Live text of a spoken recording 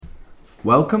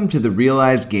Welcome to the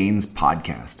Realized Gains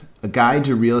Podcast, a guide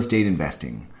to real estate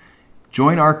investing.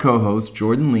 Join our co-hosts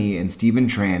Jordan Lee and Stephen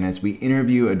Tran as we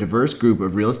interview a diverse group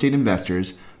of real estate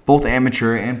investors, both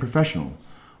amateur and professional.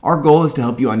 Our goal is to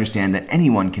help you understand that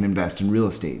anyone can invest in real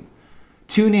estate.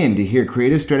 Tune in to hear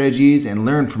creative strategies and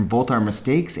learn from both our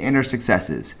mistakes and our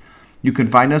successes. You can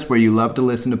find us where you love to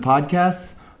listen to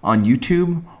podcasts, on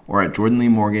YouTube, or at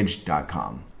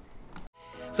jordanleemortgage.com.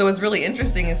 So what's really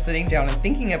interesting is sitting down and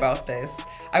thinking about this.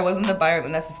 I wasn't the buyer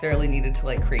that necessarily needed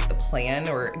to create the plan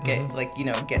or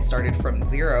get started from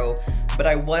zero, but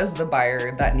I was the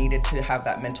buyer that needed to have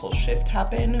that mental shift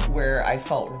happen where I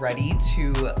felt ready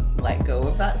to let go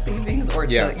of that savings or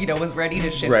was ready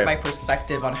to shift my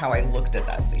perspective on how I looked at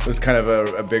that savings. It was kind of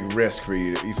a big risk for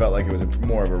you. You felt like it was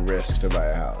more of a risk to buy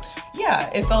a house. Yeah,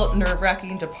 it felt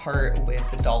nerve-wracking to part with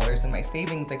the dollars in my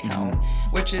savings account,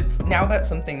 which is now that's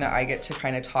something that I get to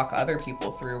kind of talk other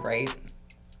people through, right?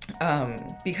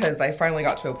 Because I finally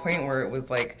got to a point where it was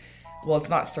like, well, it's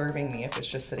not serving me if it's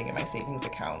just sitting in my savings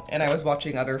account. And I was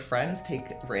watching other friends take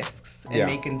risks and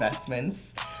make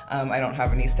investments. I don't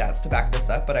have any stats to back this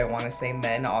up, but I want to say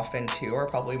men often too are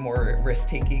probably more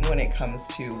risk-taking when it comes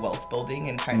to wealth building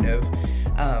and kind of,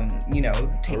 taking...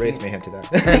 I'll raise my hand to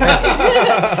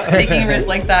that. Taking risks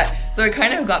like that. So it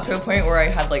kind of got to a point where I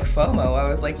had FOMO. I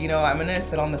was like, I'm going to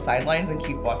sit on the sidelines and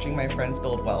keep watching my friends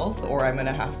build wealth, or I'm going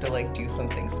to have to do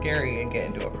something scary and get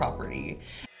into a property.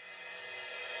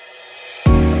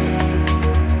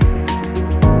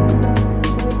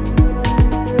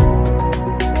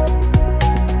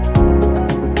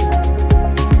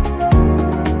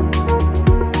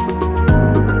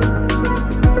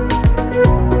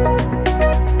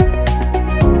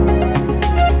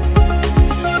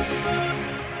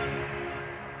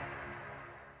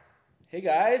 Hey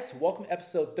guys, welcome to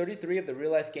episode 33 of the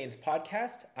Realized Gains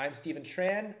Podcast. I'm Stephen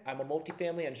Tran. I'm a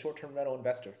multifamily and short-term rental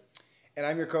investor. And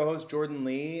I'm your co-host, Jordan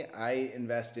Lee. I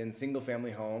invest in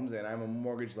single-family homes, and I'm a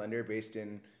mortgage lender based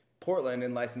in Portland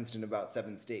and licensed in about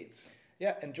 7 states.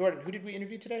 Yeah, and Jordan, who did we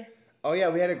interview today? Oh yeah,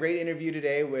 we had a great interview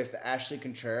today with Ashley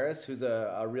Contreras, who's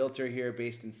a realtor here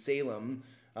based in Salem.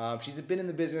 She's been in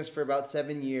the business for about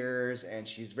 7 years, and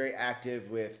she's very active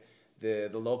with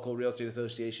the local real estate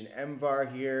association,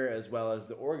 MVAR here, as well as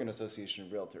the Oregon Association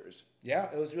of Realtors. Yeah,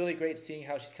 it was really great seeing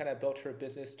how she's kind of built her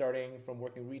business starting from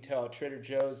working retail at Trader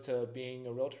Joe's to being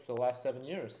a realtor for the last 7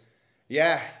 years.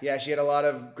 Yeah, she had a lot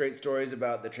of great stories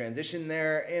about the transition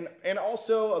there and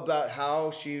also about how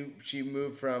she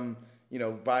moved from,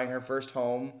 buying her first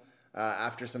home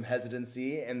after some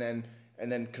hesitancy and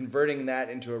then converting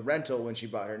that into a rental when she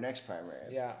bought her next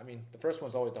primary. Yeah, the first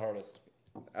one's always the hardest.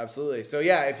 Absolutely. So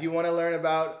yeah, if you want to learn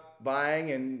about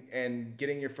buying and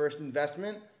getting your first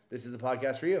investment, this is the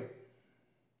podcast for you.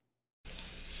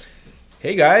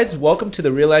 Hey guys, welcome to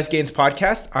the Realized Gains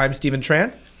Podcast. I'm Stephen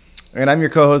Tran. And I'm your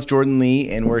co-host, Jordan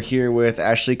Lee, and we're here with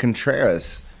Ashley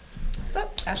Contreras. What's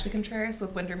up? Ashley Contreras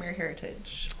with Windermere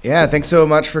Heritage. Yeah, thanks so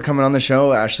much for coming on the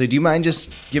show, Ashley. Do you mind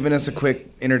just giving us a quick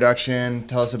introduction?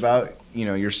 Tell us about,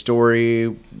 your story,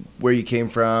 where you came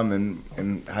from,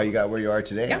 and how you got where you are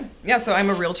today. Yeah. So I'm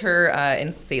a realtor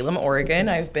in Salem, Oregon.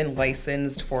 I've been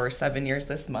licensed for 7 years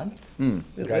this month.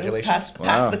 Congratulations.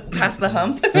 Past the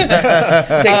hump. Takes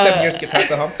 7 years to get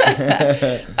past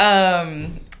the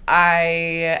hump.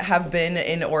 I have been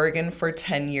in Oregon for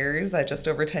 10 years, just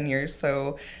over 10 years,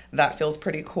 so that feels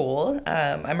pretty cool.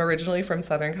 I'm originally from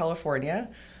Southern California.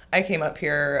 I came up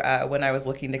here when I was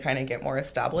looking to kind of get more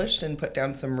established and put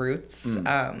down some roots.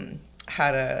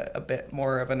 Had a bit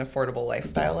more of an affordable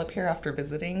lifestyle up here after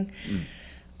visiting.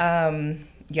 So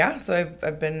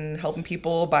I've been helping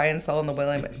people buy and sell in the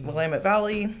Willamette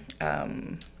Valley.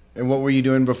 And what were you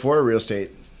doing before real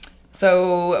estate?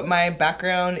 So my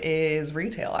background is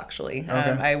retail, actually. Okay.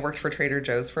 I worked for Trader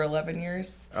Joe's for 11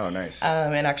 years. Oh, nice.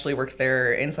 And actually worked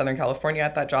there in Southern California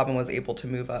at that job and was able to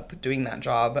move up doing that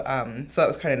job. So that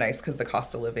was kind of nice because the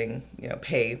cost of living,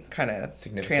 pay kind of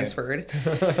transferred.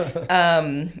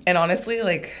 And honestly,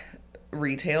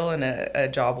 retail and a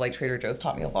job like Trader Joe's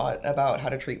taught me a lot about how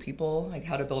to treat people,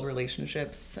 how to build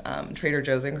relationships. Trader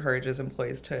Joe's encourages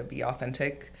employees to be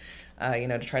authentic.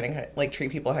 To try to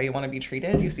treat people how you want to be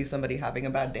treated. You see somebody having a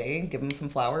bad day, give them some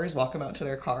flowers, walk them out to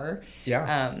their car.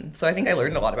 Yeah. So I think I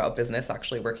learned a lot about business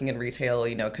actually working in retail,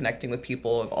 connecting with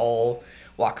people of all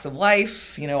walks of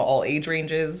life, all age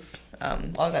ranges. A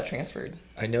lot of that transferred.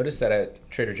 I noticed that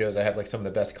at Trader Joe's, I have some of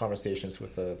the best conversations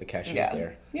with the cashiers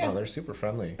there. Yeah. Oh, they're super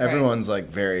friendly. Everyone's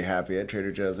very happy at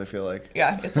Trader Joe's, I feel like.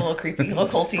 Yeah, it's a little creepy, a little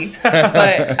culty.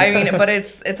 But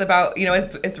it's about,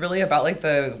 it's really about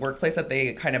the workplace that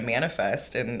they kind of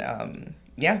manifest and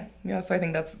Yeah. So I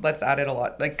think that's added a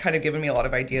lot, like kind of given me a lot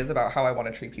of ideas about how I want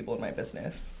to treat people in my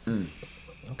business.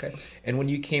 Okay. And when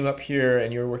you came up here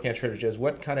and you were working at Trader Joe's,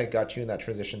 what kind of got you in that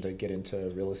transition to get into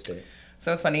real estate?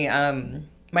 So it's funny.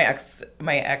 My ex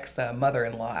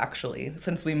mother-in-law, actually,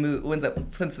 since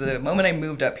the moment I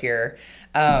moved up here,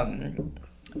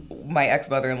 my ex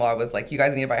mother-in-law was like, "You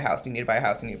guys need to buy a house. You need to buy a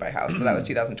house. You need to buy a house." So that was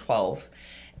 2012,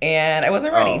 and I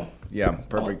wasn't ready. Oh, yeah,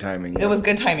 perfect timing. Yeah. It was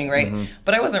good timing, right? Mm-hmm.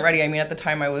 But I wasn't ready. I mean, at the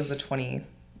time, I was a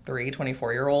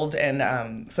 24-year-old,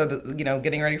 and so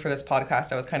getting ready for this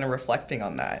podcast, I was kind of reflecting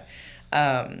on that.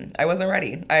 I wasn't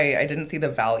ready. I didn't see the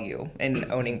value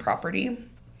in owning property.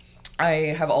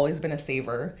 I have always been a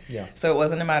saver. Yeah. So it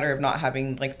wasn't a matter of not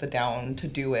having like the down to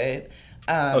do it.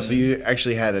 So you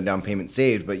actually had a down payment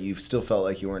saved, but you still felt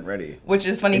like you weren't ready. Which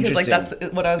is funny because like that's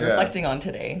what I was reflecting on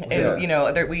today. Is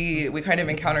that we kind of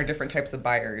encounter different types of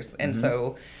buyers, and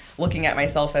so looking at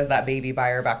myself as that baby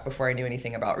buyer back before I knew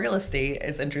anything about real estate,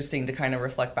 it's interesting to kind of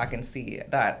reflect back and see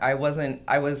that I was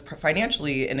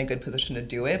financially in a good position to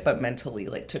do it, but mentally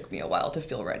like took me a while to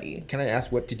feel ready. Can I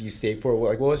ask, what did you save for?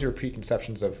 Like, what was your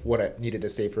preconceptions of what I needed to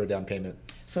save for a down payment?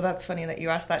 So that's funny that you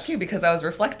asked that too, because I was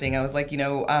reflecting. I was like,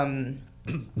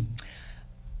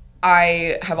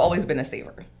 I have always been a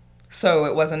saver. So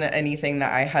it wasn't anything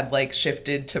that I had like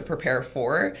shifted to prepare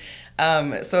for. So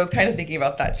I was kind of thinking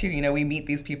about that too. We meet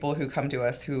these people who come to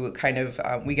us who kind of,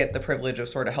 we get the privilege of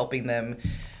sort of helping them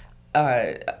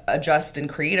adjust and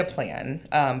create a plan.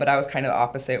 But I was kind of the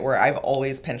opposite, where I've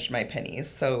always pinched my pennies.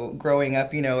 So growing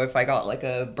up, if I got like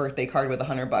a birthday card with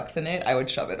 $100 in it, I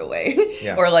would shove it away.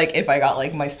 Yeah. Or like if I got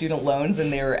like my student loans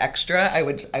and they were extra, I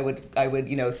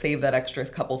would save that extra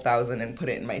couple thousand and put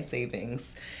it in my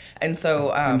savings. And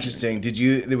so interesting.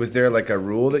 Was there like a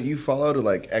rule that you followed, or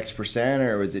like X percent,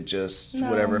 or was it just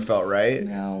whatever felt right?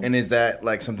 No. And is that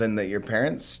like something that your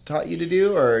parents taught you to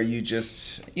do, or you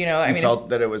just felt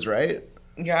that it was right?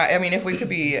 Yeah, I mean, if we could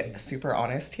be super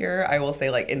honest here, I will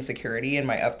say like insecurity in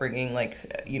my upbringing, like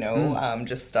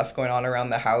just stuff going on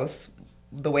around the house.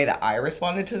 The way that I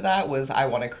responded to that was I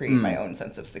want to create my own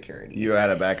sense of security. You had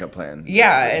a backup plan.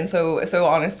 Yeah, and so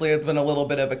honestly, it's been a little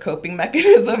bit of a coping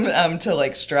mechanism to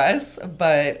like stress,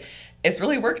 but it's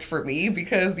really worked for me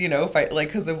because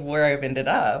because of where I've ended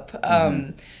up.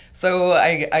 So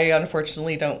I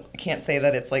unfortunately can't say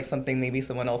that it's like something maybe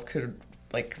someone else could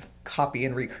like copy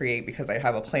and recreate because I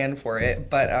have a plan for it,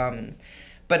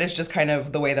 but it's just kind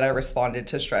of the way that I responded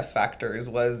to stress factors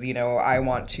was, I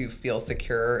want to feel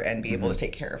secure and be able to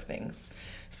take care of things.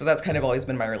 So that's kind of always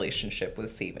been my relationship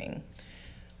with saving.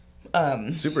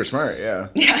 Super smart, yeah.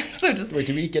 Yeah. So just wait,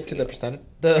 did we get to the percent?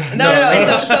 No.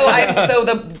 So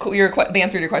the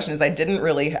answer to your question is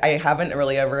I haven't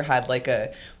really ever had like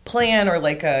a plan or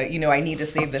like I need to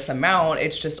save this amount.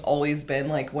 It's just always been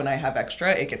like when I have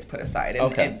extra, it gets put aside,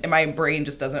 and my brain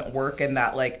just doesn't work in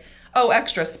that like, oh,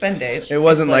 extra, spend it. It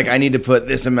wasn't like I need to put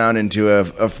this amount into a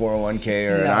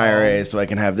 401k or an IRA so I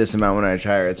can have this amount when I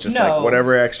retire. It's just like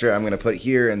whatever extra I'm going to put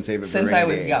here and save it for since I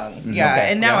was young. Yeah,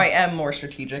 and now I am more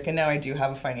strategic, and now I do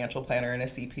have a financial planner and a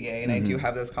CPA, and I do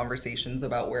have those conversations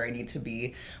about where I need to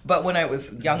be. But when I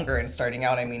was younger and starting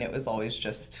out, I mean, it was always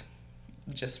just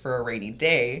for a rainy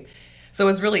day. So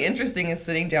what's really interesting is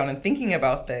sitting down and thinking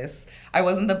about this. I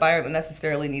wasn't the buyer that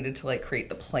necessarily needed to like create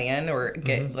the plan or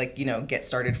get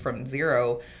started from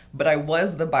zero, but I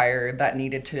was the buyer that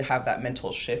needed to have that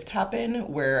mental shift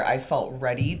happen where I felt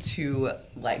ready to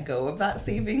let go of that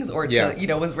savings or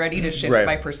to, was ready to shift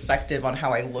my perspective on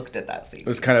how I looked at that savings. It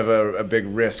was kind of a big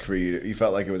risk for you. You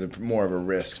felt like it was more of a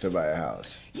risk to buy a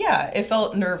house. Yeah, it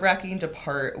felt nerve-wracking to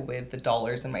part with the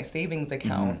dollars in my savings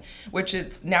account, which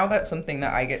now that's something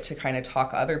that I get to kind of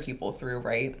talk other people through,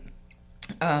 right?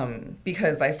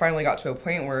 Because I finally got to a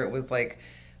point where it was like,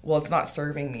 well, it's not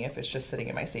serving me if it's just sitting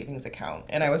in my savings account.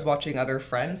 And I was watching other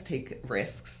friends take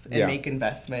risks and make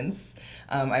investments.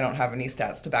 I don't have any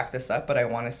stats to back this up, but I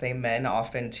want to say men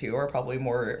often too are probably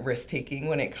more risk-taking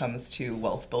when it comes to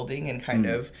wealth building and kind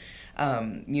of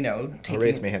taking... I'll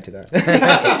raise my hand to that.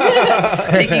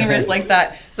 Taking risks like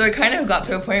that. So it kind of got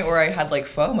to a point where I had like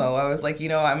FOMO. I was like,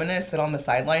 I'm going to sit on the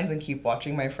sidelines and keep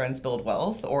watching my friends build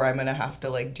wealth, or I'm going to have to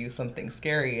like do something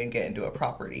scary and get into a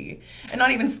property. And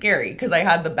not even scary, because I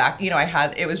had the back,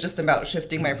 it was just about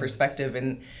shifting my perspective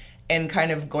and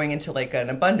kind of going into like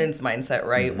an abundance mindset,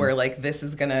 right? Where like, this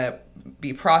is going to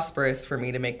be prosperous for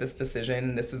me to make this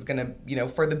decision. This is going to,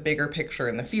 for the bigger picture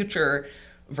in the future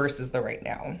versus the right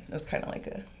now. It's kind of like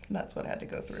that's what I had to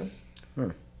go through.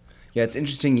 Yeah, it's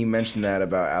interesting you mentioned that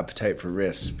about appetite for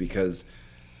risk, because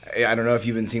I don't know if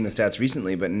you've been seeing the stats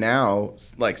recently, but now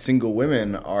like single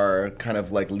women are kind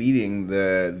of like leading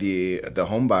the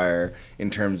home buyer in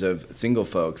terms of single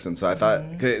folks. And so I thought,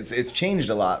 cause it's changed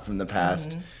a lot from the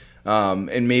past.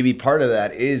 And maybe part of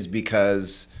that is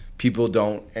because people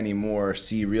don't anymore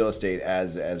see real estate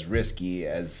as risky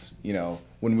as, you know,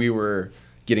 when we were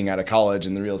getting out of college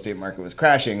and the real estate market was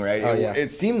crashing, right?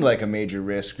 It seemed like a major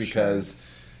risk because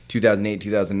 2008,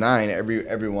 2009,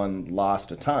 everyone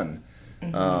lost a ton.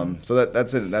 So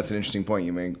that's an interesting point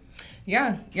you make.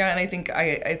 Yeah, and I think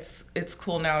it's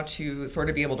cool now to sort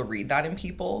of be able to read that in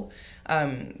people,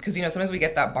 because you know sometimes we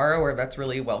get that borrower that's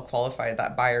really well qualified,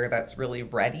 that buyer that's really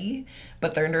ready,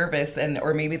 but they're nervous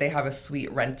or maybe they have a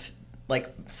sweet rent,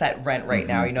 like set rent right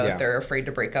now, you know, that they're afraid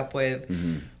to break up with.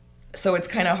 So it's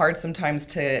kind of hard sometimes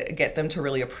to get them to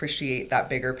really appreciate that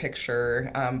bigger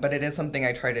picture. But it is something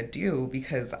I try to do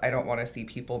because I don't want to see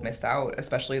people miss out,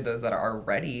 especially those that are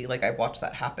ready. Like I've watched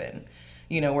that happen,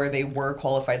 you know, where they were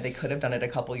qualified. They could have done it a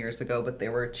couple years ago, but they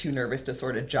were too nervous to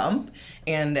sort of jump.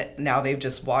 And now they've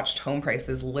just watched home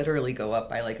prices literally go up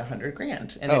by like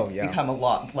 $100,000. And it's become a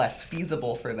lot less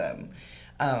feasible for them.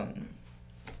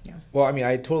 Yeah. Well, I mean,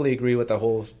 I totally agree with the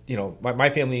whole, you know,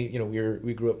 my family, you know,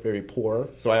 we grew up very poor.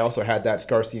 So I also had that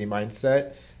scarcity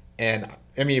mindset. And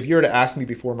I mean, if you were to ask me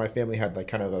before my family had like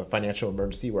kind of a financial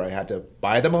emergency where I had to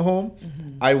buy them a home,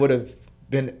 I would have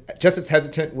been just as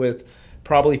hesitant with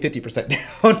probably 50%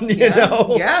 down, you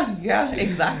know? Yeah,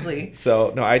 exactly.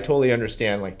 So no, I totally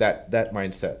understand like that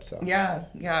mindset. So yeah.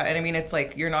 And I mean, it's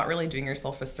like, you're not really doing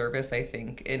yourself a service, I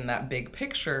think, in that big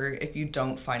picture if you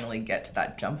don't finally get to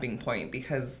that jumping point,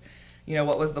 because, you know,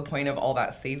 what was the point of all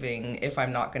that saving if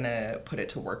I'm not going to put it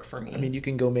to work for me? I mean, you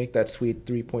can go make that sweet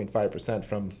 3.5%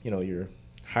 from, you know, your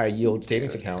high yield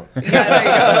savings account. Yeah, there you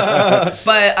go.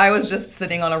 But I was just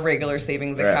sitting on a regular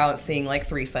savings account seeing like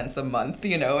 3 cents a month,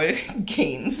 you know,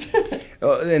 gains.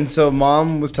 And so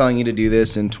mom was telling you to do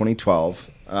this in 2012.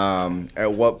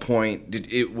 At what point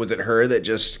was it her that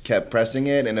just kept pressing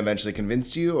it and eventually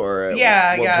convinced you, or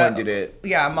at what point did it?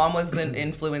 Yeah, mom was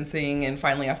influencing, and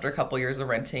finally after a couple years of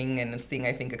renting and seeing,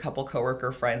 I think, a couple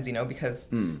coworker friends, you know, because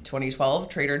 2012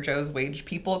 Trader Joe's wage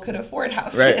people could afford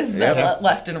houses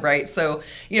left and right. So,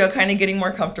 you know, kind of getting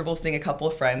more comfortable, seeing a couple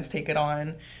of friends take it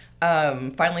on,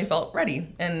 finally felt ready.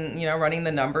 And, you know, running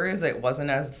the numbers, it wasn't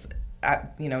as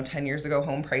at, you know, 10 years ago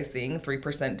home pricing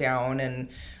 3% down and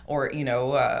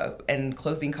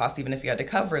closing costs, even if you had to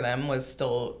cover them, was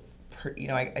still, you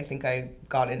know, I think I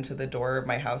got into the door of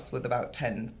my house with about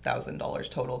 $10,000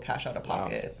 total cash out of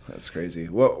pocket. Wow, that's crazy.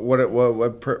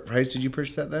 What price did you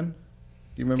purchase that then?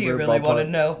 Do you remember? Do you really want to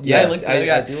know? Yes,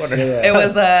 I do want to know. It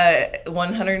was a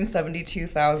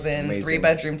 $172,000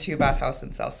 3-bedroom, 2-bath house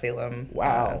in South Salem.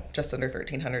 Wow. Just under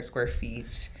 1,300 square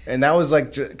feet. And that was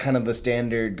like kind of the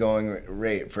standard going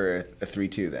rate for a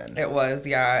 3.2 then. It was,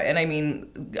 yeah. And I mean,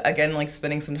 again, like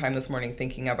spending some time this morning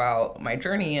thinking about my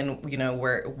journey and, you know,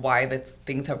 why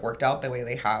things have worked out the way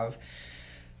they have.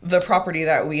 The property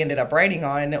that we ended up writing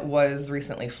on was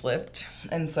recently flipped.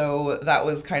 And so that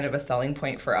was kind of a selling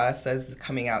point for us as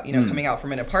coming out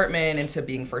from an apartment into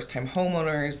being first-time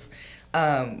homeowners.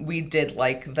 We did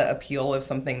like the appeal of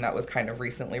something that was kind of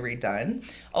recently redone.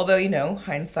 Although, you know,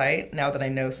 hindsight, now that I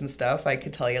know some stuff, I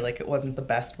could tell you like it wasn't the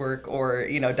best work or,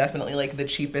 you know, definitely like the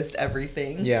cheapest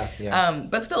everything. Yeah.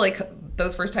 But still, like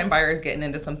those first time buyers getting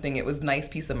into something, it was nice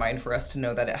peace of mind for us to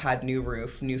know that it had new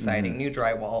roof, new siding, new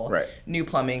drywall, new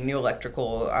plumbing, new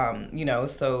electrical, you know,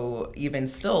 so even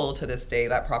still to this day,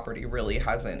 that property really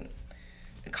hasn't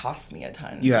cost me a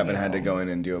ton. You haven't had to go in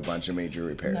and do a bunch of major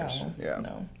repairs.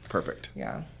 No. Perfect.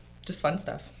 Yeah. Just fun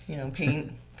stuff. You know,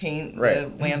 paint,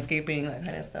 the landscaping, that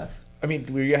kind of stuff. I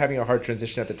mean, were you having a hard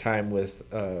transition at the time with,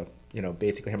 you know,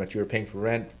 basically how much you were paying for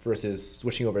rent versus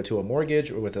switching over to a mortgage,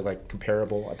 or was it like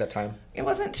comparable at that time? It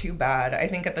wasn't too bad. I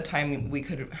think at the time we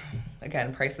could,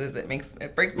 again, prices, it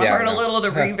breaks my heart a little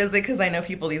to revisit because I know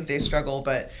people these days struggle.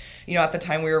 But, you know, at the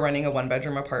time we were running a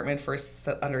 1-bedroom apartment for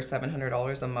under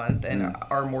 $700 a month, and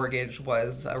our mortgage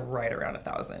was right around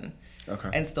 $1,000. Okay.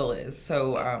 And still is.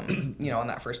 So, you know, on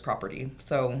that first property.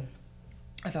 So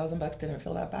 $1,000 didn't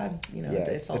feel that bad. You know,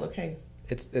 it's all okay.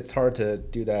 It's hard to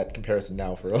do that comparison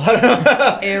now for a lot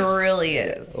of It really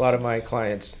is. A lot of my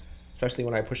clients, especially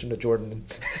when I push into Jordan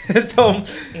and tell them,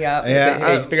 say,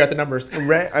 hey, figure out the numbers.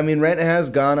 Rent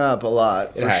has gone up a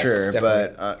lot for sure,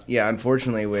 definitely. But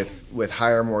unfortunately, with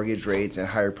higher mortgage rates and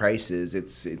higher prices,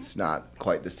 it's not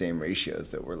quite the same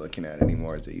ratios that we're looking at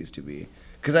anymore as it used to be.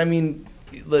 Because I mean,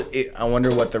 look, I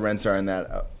wonder what the rents are in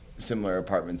that similar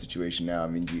apartment situation now. I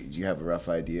mean, do you have a rough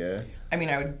idea? I mean,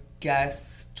 I would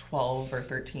guess 12 or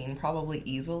 13, probably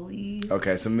easily.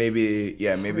 Okay, so maybe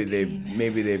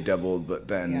 14. they've doubled, but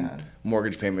then Yeah.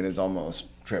 mortgage payment is almost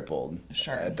tripled.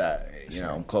 Sure. At that,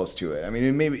 close to it. I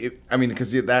mean,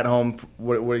 because that home,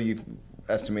 what do you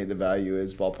estimate the value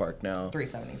is ballpark now?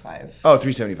 375. Oh,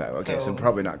 375. Okay, so So-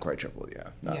 probably not quite tripled. Yeah,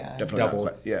 no, Yeah. definitely Doubled.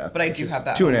 not quite. Yeah, But I do have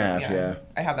that 2.5, home, yeah.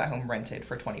 I have that home rented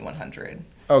for 2,100.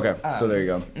 Okay, so there you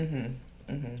go.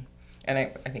 And I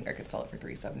think I could sell it for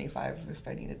 375 if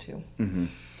I needed to.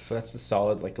 So that's a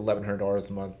solid like $1,100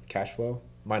 a month cash flow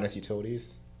minus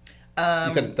utilities. You Um,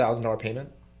 said $1,000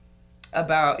 payment.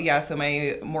 So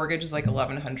my mortgage is like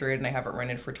 1,100 and I have it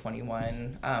rented for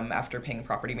 21. After paying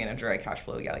property manager, I cash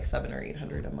flow like 700 or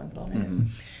 800 a month on it.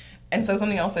 And so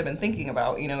something else I've been thinking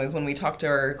about, is when we talk to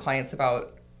our clients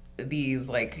about these,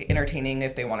 like entertaining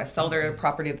if they want to sell their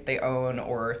property that they own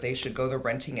or if they should go the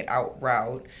renting it out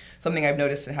route. Something I've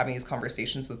noticed in having these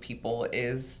conversations with people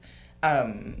is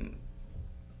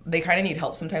they kind of need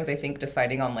help sometimes, I think,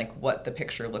 deciding on like what the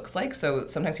picture looks like. So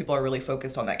sometimes people are really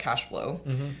focused on that cash flow,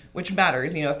 which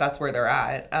matters, if that's where they're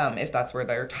at, if that's where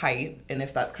they're tight, and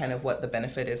if that's kind of what the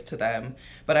benefit is to them.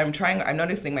 But I'm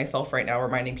noticing myself right now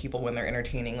reminding people when they're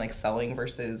entertaining like selling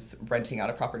versus renting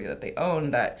out a property that they own,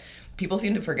 that people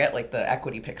seem to forget like the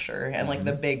equity picture and like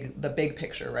the big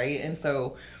picture, right? And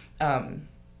so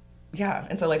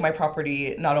like my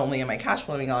property, not only am I cash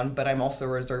flowing on, but I'm also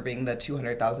reserving the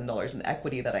 $200,000 in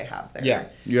equity that I have there. Yeah.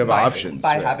 You have options,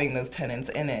 by right? having those tenants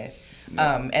in it.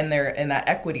 And that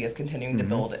equity is continuing to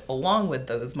build along with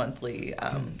those monthly,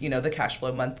 the cash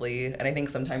flow monthly. And I think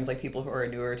sometimes like people who are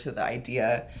newer to the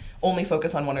idea only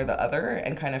focus on one or the other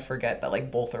and kind of forget that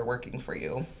like both are working for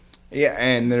you. Yeah,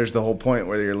 and there's the whole point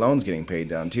where your loan's getting paid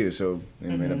down too. So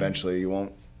eventually you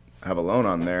won't have a loan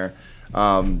on there.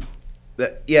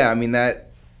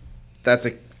 That's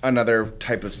another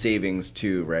type of savings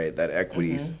too, right? That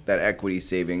equity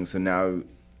savings. So now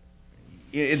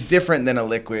it's different than a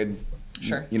liquid,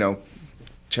 Sure.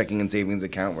 checking and savings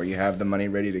account where you have the money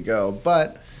ready to go,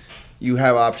 but you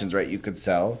have options, right? You could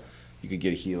sell, you could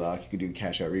get a HELOC, you could do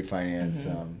cash out refinance,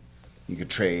 you could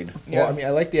trade. Yeah. Well, I mean, I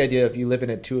like the idea if you live in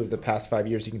it 2 of the past 5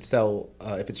 years, you can sell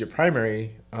if it's your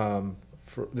primary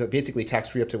for basically tax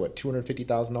free up to what,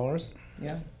 $250,000.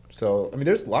 Yeah. So I mean,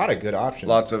 there's a lot of good options.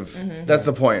 Lots of that's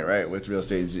the point, right? With real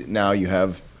estate, is now you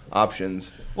have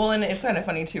options. Well, and it's kind of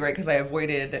funny too, right? Because I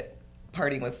avoided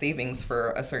parting with savings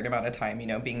for a certain amount of time,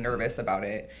 being nervous about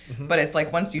it. But it's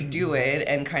like once you do it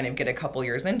and kind of get a couple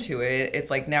years into it,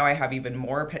 it's like now I have even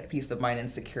more peace of mind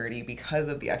and security because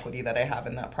of the equity that I have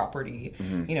in that property,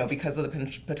 because of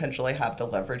the potential I have to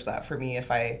leverage that for me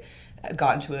if I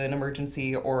got into an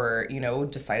emergency or,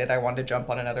 decided I wanted to jump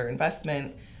on another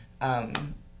investment.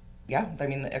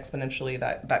 Exponentially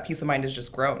that peace of mind has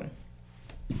just grown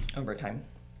over time.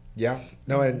 Yeah.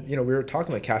 No, and we were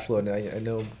talking about cash flow, and I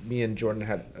know me and Jordan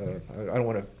had I don't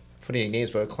want to put any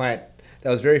names, but a client that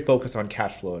was very focused on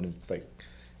cash flow, and it's like,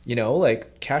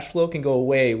 like cash flow can go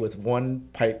away with one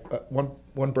pipe,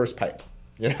 one burst pipe,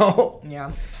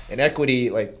 Yeah. And equity,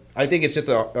 like I think it's just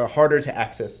a harder to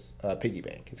access piggy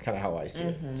bank. It's kind of how I see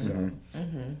it. So,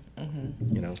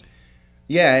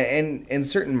 Yeah, and in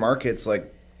certain markets,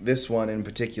 like this one in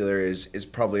particular is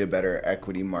probably a better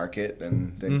equity market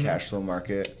than cash flow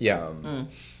market. Yeah.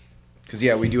 Because,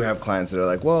 we do have clients that are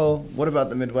like, well, what about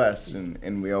the Midwest?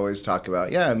 And we always talk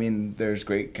about, there's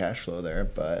great cash flow there,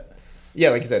 but...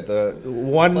 Yeah, like I said, the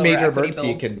one Slower major equity emergency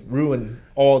build. can ruin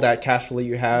all that cash flow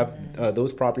you have.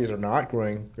 Those properties are not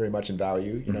growing very much in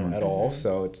value, at all.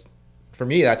 So it's, for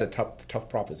me, that's a tough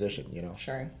proposition,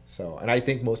 Sure. So, and I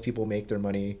think most people make their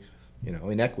money,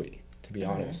 in equity, to be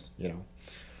honest,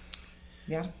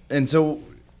 Yeah. And so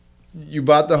you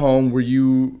bought the home where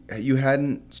you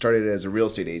hadn't started as a real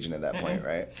estate agent at that point,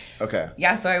 right? Okay.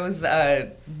 Yeah, so I was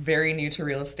very new to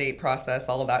real estate process,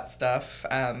 all of that stuff.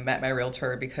 Met my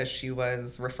realtor because she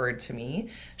was referred to me.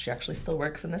 She actually still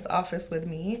works in this office with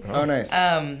me. Oh, nice.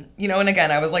 And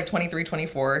again, I was like 23,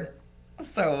 24.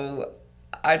 So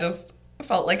I just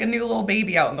felt like a new little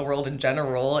baby out in the world in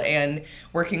general, and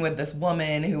working with this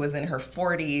woman who was in her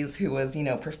 40s, who was,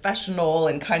 professional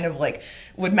and kind of like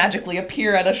would magically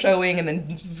appear at a showing and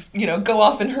then just, go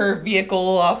off in her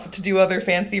vehicle off to do other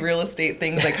fancy real estate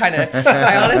things.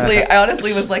 I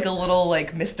honestly was like a little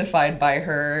like mystified by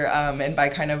her, and by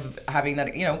kind of having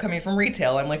that, coming from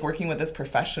retail, I'm like working with this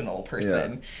professional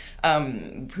person.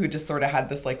 Who just sort of had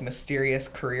this like mysterious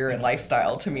career and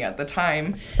lifestyle to me at the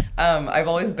time. I've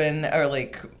always been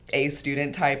like A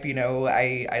student type,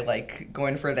 I like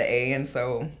going for the A. And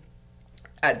so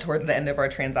toward the end of our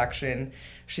transaction,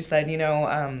 she said,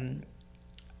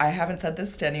 I haven't said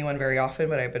this to anyone very often,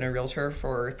 but I've been a realtor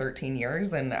for 13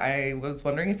 years, and I was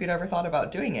wondering if you'd ever thought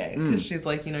about doing it. Because she's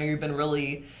like, you've been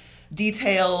really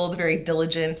detailed, very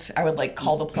diligent. I would like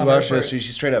call the plumber. Well, she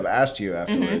straight up asked you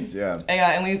afterwards. Yeah.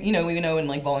 Yeah, and we know in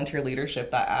like volunteer leadership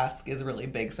that ask is really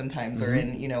big sometimes, or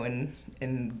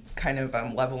in kind of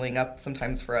leveling up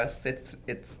sometimes for us,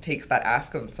 it takes that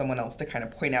ask of someone else to kind of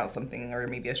point out something or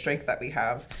maybe a strength that we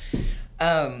have.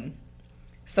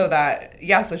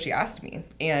 So she asked me,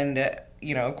 and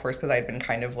of course, because I'd been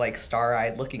kind of like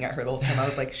star-eyed looking at her the whole time, I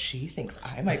was like, she thinks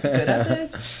I might be good at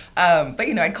this. But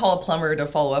I'd call a plumber to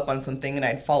follow up on something, and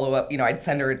I'd follow up, I'd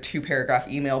send her a 2-paragraph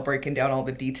email breaking down all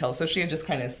the details. So she had just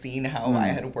kind of seen how I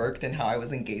had worked and how I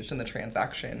was engaged in the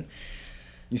transaction.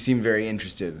 You seem very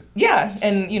interested. Yeah,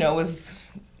 and, was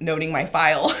noting my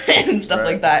file and stuff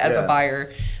like that as a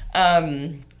buyer.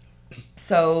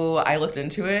 So I looked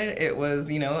into it. It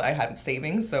was, I had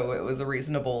savings, so it was a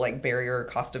reasonable barrier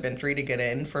cost of entry to get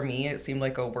in. For me, it seemed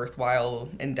like a worthwhile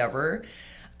endeavor.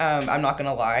 I'm not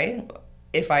gonna lie.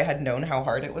 If I had known how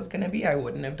hard it was gonna be, I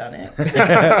wouldn't have done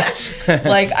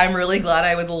it. I'm really glad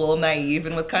I was a little naive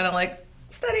and was kind of like,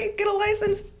 study, get a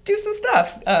license, do some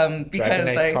stuff. Because drive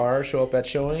a nice car, show up at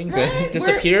showings, right, and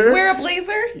disappear. Wear a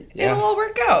blazer, it'll all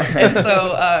work out. And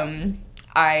so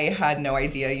I had no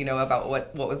idea, about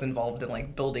what was involved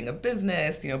in building a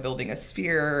business, building a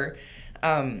sphere,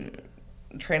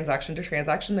 transaction to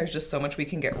transaction. There's just so much we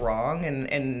can get wrong,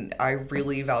 and I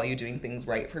really value doing things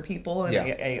right for people, and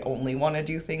I only want to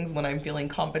do things when I'm feeling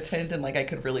competent and I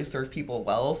could really serve people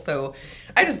well. So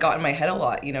I just got in my head a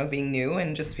lot, being new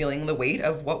and just feeling the weight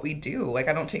of what we do. I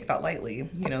don't take that lightly,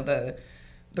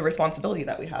 the responsibility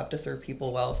that we have to serve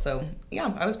people well. So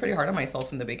yeah, I was pretty hard on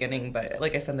myself in the beginning, but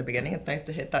like I said in the beginning, it's nice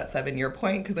to hit that 7-year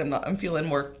point because I'm feeling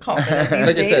more confident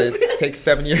these days. I said, it takes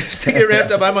 7 years to get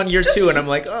ramped up. I'm on year 2 and I'm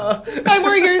like, oh. Just 5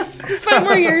 more years. Just 5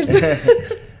 more years.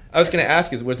 I was going to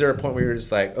ask was there a point where you're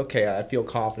just like, okay, I feel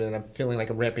confident. I'm feeling like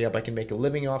I'm ramping up. I can make a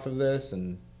living off of this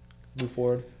and move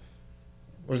forward?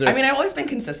 I've always been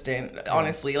consistent,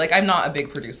 honestly. I'm not a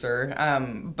big producer,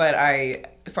 but I,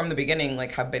 from the beginning,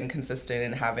 have been consistent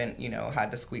and haven't,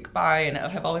 had to squeak by, and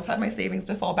have always had my savings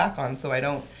to fall back on, so I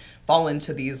don't fall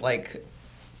into these,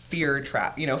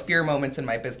 fear moments in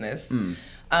my business.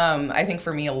 I think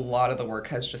for me, a lot of the work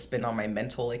has just been on my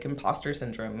mental, imposter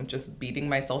syndrome, just beating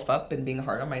myself up and being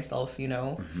hard on myself,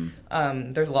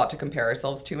 There's a lot to compare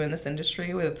ourselves to in this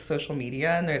industry with social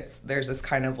media, and there's this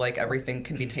kind of everything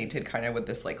can be tainted kind of with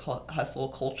this hustle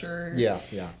culture. Yeah.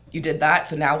 You did that,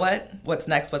 so now what? What's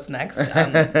next?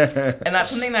 And that's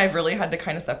something that I've really had to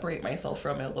kind of separate myself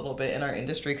from a little bit in our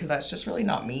industry, because that's just really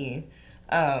not me.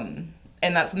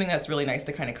 And that's something that's really nice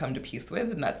to kind of come to peace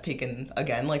with. And that's taken,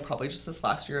 again, probably just this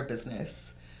last year of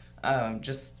business.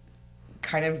 Just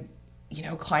kind of,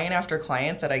 client after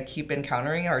client that I keep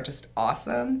encountering are just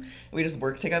awesome. We just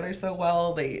work together so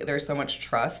well. There's so much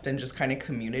trust and just kind of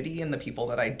community in the people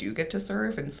that I do get to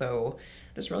serve. And so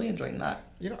just really enjoying that.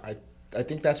 I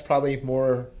think that's probably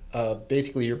more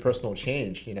basically your personal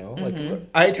change,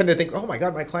 I tend to think, oh my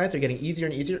God, my clients are getting easier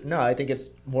and easier. No, I think it's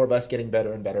more of us getting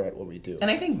better and better at what we do.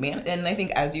 And I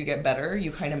think as you get better,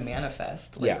 you kind of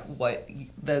manifest what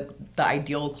the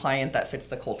ideal client that fits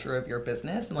the culture of your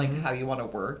business and how you want to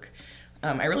work.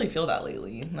 I really feel that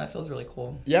lately, and that feels really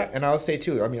cool. Yeah, and I'll say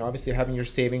too, obviously having your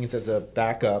savings as a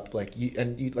backup, like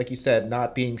you said,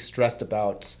 not being stressed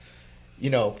about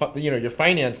your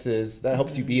finances, that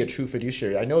helps you be a true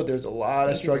fiduciary. I know there's a lot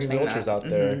of struggling realtors out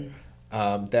there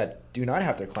that do not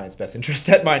have their clients' best interest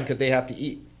at mind because they have to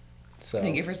eat. So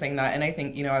thank you for saying that. And I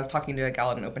think, I was talking to a gal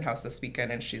at an open house this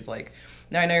weekend, and she's like,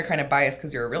 now I know you're kind of biased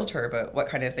because you're a realtor, but what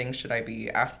kind of things should I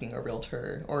be asking a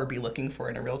realtor or be looking for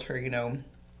in a realtor, And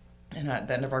at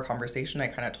the end of our conversation, I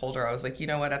kind of told her, I was like,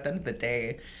 what, at the end of the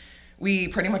day, we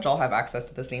pretty much all have access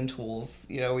to the same tools.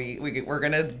 We're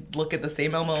going to look at the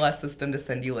same MLS system to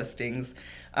send you listings.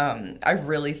 I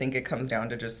really think it comes down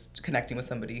to just connecting with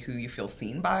somebody who you feel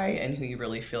seen by and who you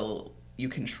really feel you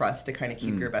can trust to kind of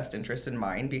keep your best interest in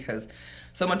mind, because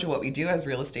so much of what we do as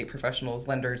real estate professionals,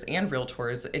 lenders, and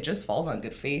realtors, it just falls on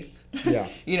good faith. Yeah.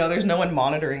 There's no one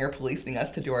monitoring or policing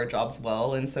us to do our jobs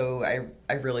well. And so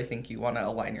I really think you want to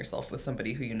align yourself with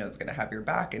somebody who is going to have your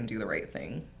back and do the right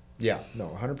thing. Yeah,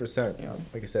 no, 100%. Yeah.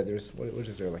 Like I said, there's, what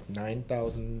is there,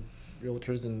 9,000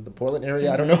 realtors in the Portland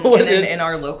area? I don't know what it is. In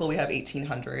our local, we have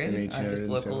 1,800. Just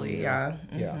locally, yeah.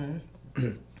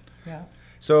 Yeah.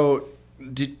 So,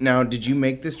 did you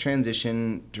make this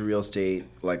transition to real estate,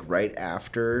 right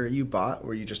after you bought?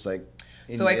 Were you just and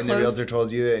the realtor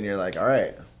told you and you're like, all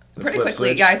right. Pretty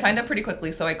quickly. Yeah, I signed up pretty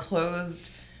quickly. So I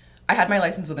closed I had my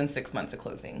license within 6 months of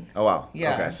closing. Oh wow.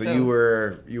 Yeah. Okay. So you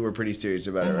were pretty serious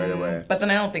about it right away. But then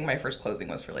I don't think my first closing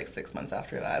was for like 6 months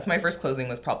after that. So my first closing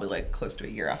was probably like close to a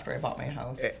year after I bought my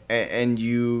house. And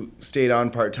you stayed on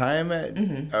part-time at?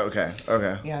 Okay.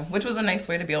 Yeah, which was a nice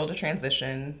way to be able to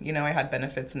transition. You know, I had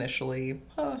benefits initially.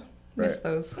 Miss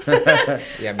those.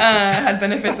 Yeah, me too. Had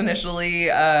benefits initially,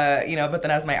 you know, but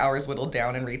then as my hours whittled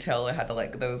down in retail, I had to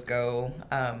let those go.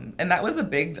 And that was a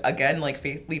big, again, like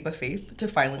leap of faith to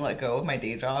finally let go of my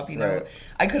day job. You know,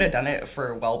 I could have done it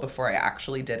for well before I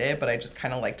actually did it, but I just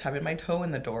kind of liked having my toe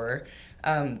in the door.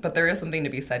 But there is something to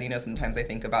be said, you know, sometimes I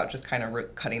think about just kind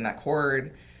of cutting that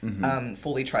cord,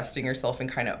 fully trusting yourself and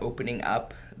kind of opening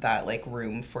up that like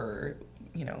room for,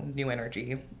 you know, new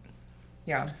energy.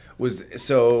 Yeah.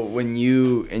 So when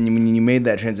you made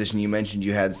that transition, you mentioned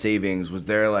you had savings. Was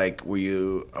there like, were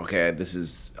you, okay, this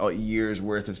is a year's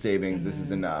worth of savings, this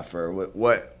is enough, or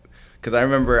what? Because I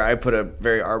remember I put a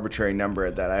very arbitrary number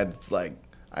at that. I had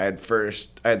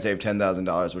saved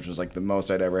 $10,000, which was like the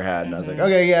most I'd ever had, and I was like,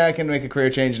 okay, yeah, I can make a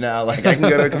career change now. Like I can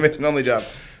go to a commission only job.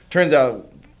 Turns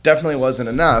out, definitely wasn't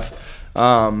enough.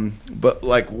 But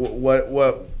like,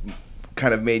 what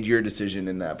kind of made your decision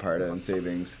in that part on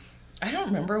savings? I don't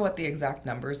remember what the exact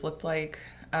numbers looked like,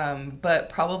 but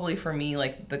probably for me,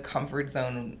 like the comfort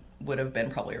zone would have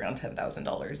been probably around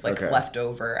 $10,000, like left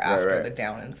over after the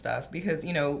down and stuff. Because,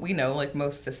 you know, we know like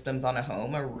most systems on a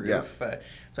home, a roof,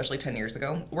 especially 10 years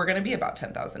ago, were going to be about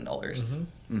 $10,000.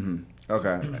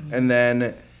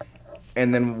 Okay.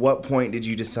 And then what point did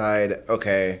you decide,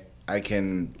 okay, I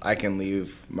can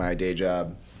leave my day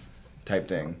job type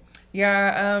thing?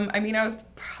 Yeah. I mean,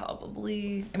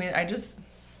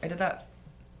 I did that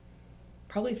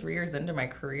probably 3 years into my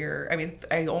career. I mean,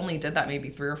 I only did that maybe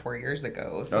 3 or 4 years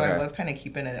ago, so I was kind of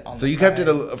keeping it on. So you kept it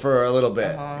for a little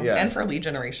bit, yeah, and for lead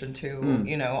generation too.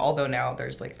 You know, although now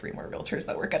there's like 3 more realtors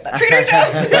that work at that Trader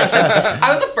Joe's.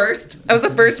 I was the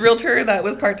first realtor that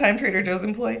was part-time Trader Joe's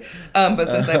employee. But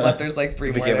since I left, there's like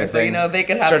 3 more there. So you know, they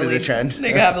could have they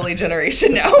could have the lead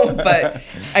generation now. But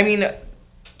I mean,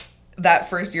 that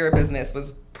first year of business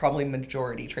was probably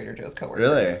majority Trader Joe's coworkers.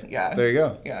 Really? Yeah. There you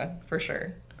go. Yeah, for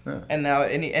sure. Huh. And now,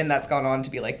 and that's gone on to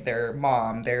be like their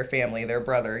mom, their family, their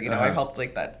brother. You know, I've helped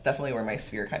like that's definitely where my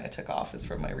sphere kind of took off is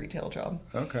from my retail job.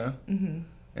 Okay. And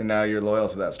now you're loyal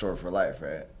to that store for life,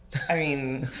 right? I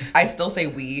mean, I still say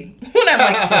we when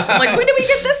I'm like, when do we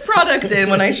get this product in?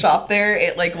 When I shop there,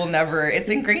 it like will never. It's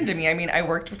ingrained in me. I mean, I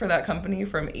worked for that company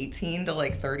from 18 to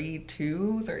like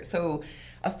 32, so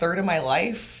a third of my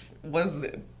life was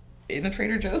in a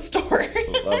Trader Joe's store.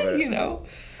 Love it. You know,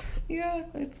 yeah,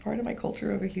 it's part of my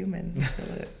culture of a human.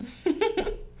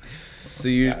 So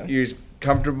you're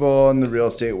comfortable in the real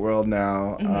estate world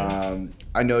now.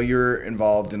 I know you're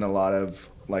involved in a lot of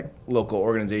like local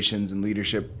organizations and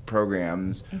leadership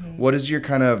programs. What is your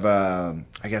kind of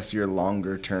I guess your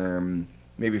longer term,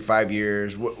 maybe 5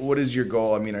 years? What is your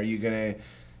goal? I mean,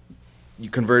 you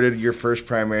converted your first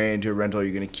primary into a rental. Are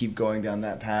you going to keep going down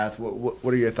that path?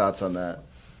 What are your thoughts on that?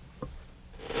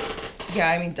 Yeah,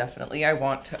 I mean, definitely. I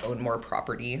want to own more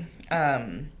property.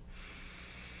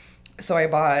 So I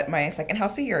bought my second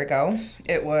house a year ago.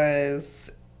 It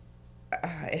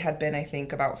had been, I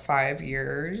think, about 5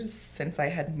 years since I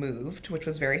had moved, which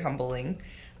was very humbling.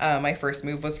 My first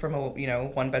move was from a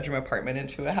 1-bedroom apartment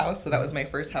into a house. So that was my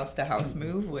first house-to-house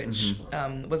move, which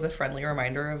was a friendly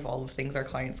reminder of all the things our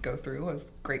clients go through. I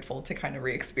was grateful to kind of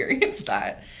re-experience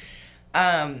that.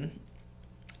 I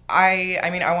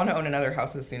mean, I want to own another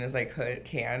house as soon as I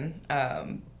can,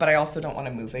 but I also don't want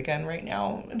to move again right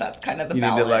now. That's kind of the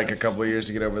balance. You need like a couple of years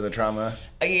to get over the trauma?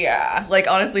 Yeah. Like,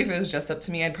 honestly, if it was just up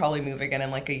to me, I'd probably move again in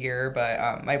like a year,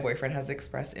 but my boyfriend has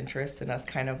expressed interest in us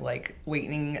kind of like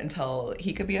waiting until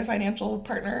he could be a financial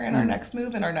partner in our next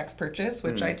move and our next purchase,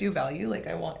 which I do value. Like,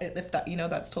 I want it, if that,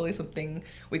 that's totally something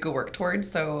we could work towards.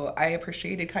 So I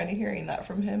appreciated kind of hearing that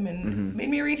from him and made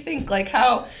me rethink like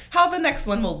how the next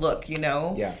one will look,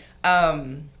 Yeah.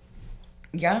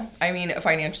 Yeah, I mean,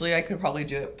 financially, I could probably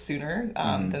do it sooner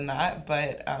than that,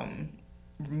 but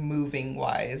moving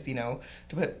wise, to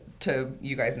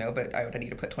you guys know, but I would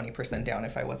need to put 20% down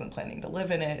if I wasn't planning to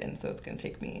live in it, and so it's going to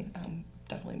take me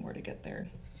definitely more to get there.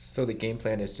 So the game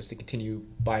plan is just to continue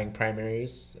buying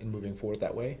primaries and moving forward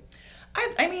that way?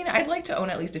 I mean, I'd like to own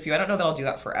at least a few. I don't know that I'll do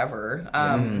that forever.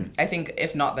 I think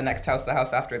if not the next house, the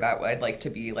house after that, I'd like to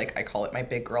be like, I call it my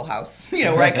big girl house,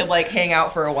 where I could like hang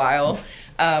out for a while.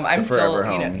 I'm still,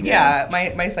 home,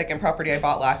 my second property I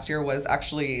bought last year was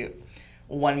actually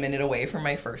 1 minute away from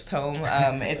my first home.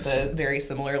 It's a very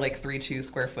similar, like 3.2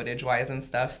 square footage wise and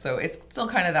stuff. So it's still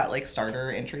kind of that like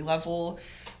starter entry level.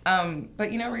 But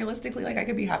realistically, like I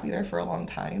could be happy there for a long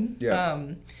time. Yeah.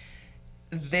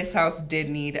 this house did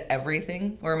need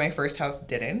everything, where my first house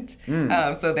didn't.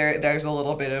 So there's a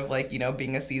little bit of like, you know,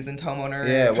 being a seasoned homeowner.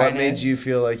 Yeah, what made you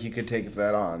feel like you could take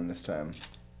that on this time?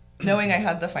 Knowing I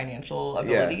had the financial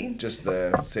ability. Yeah, just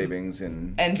the savings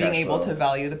and being able flow. to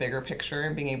value the bigger picture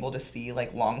and being able to see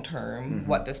like long term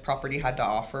what this property had to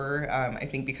offer. I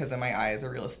think because of my eye as a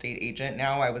real estate agent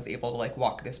now, I was able to like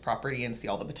walk this property and see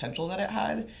all the potential that it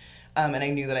had. And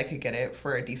I knew that I could get it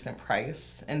for a decent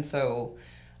price. And so,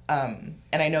 and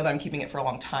I know that I'm keeping it for a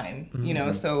long time, you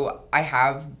know, so I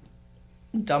have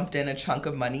dumped in a chunk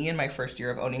of money in my first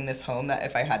year of owning this home that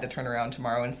if I had to turn around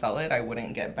tomorrow and sell it, I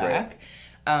wouldn't get back. Right.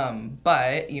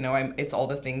 But you know, it's all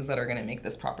the things that are going to make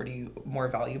this property more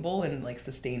valuable and like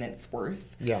sustain its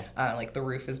worth. Yeah. Like the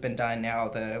roof has been done now,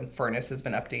 the furnace has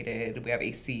been updated, we have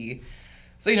AC.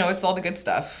 So, you know, it's all the good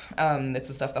stuff. It's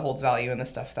the stuff that holds value and the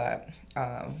stuff that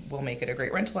will make it a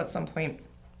great rental at some point.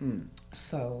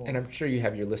 So. And I'm sure you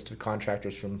have your list of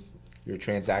contractors from your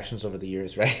transactions over the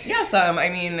years, right? Yes, I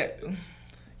mean.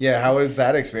 Yeah, how was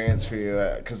that experience for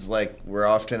you? Because like we're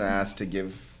often asked to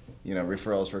give, you know,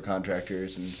 referrals for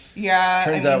contractors, and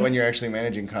turns out when you're actually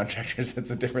managing contractors, it's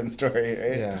a different story,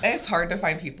 right? Yeah. It's hard to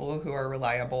find people who are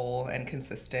reliable and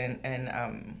consistent,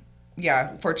 and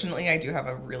yeah, fortunately I do have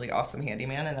a really awesome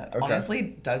handyman, and that honestly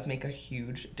does make a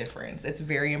huge difference. It's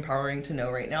very empowering to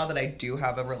know right now that I do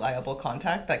have a reliable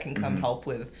contact that can come help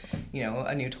with, you know,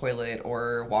 a new toilet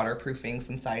or waterproofing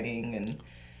some siding, and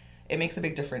it makes a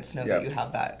big difference to know that you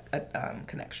have that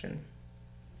connection.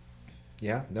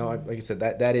 Yeah, no, like I said,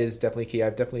 that is definitely key.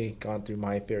 I've definitely gone through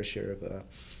my fair share of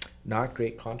not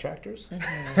great contractors.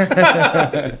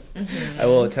 I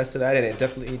will attest to that, and it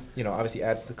definitely, you know, obviously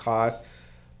adds to the cost,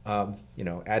 you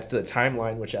know, adds to the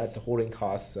timeline, which adds to holding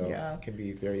costs, so it can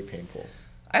be very painful.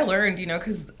 I learned, you know,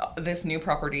 because this new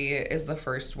property is the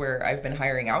first where I've been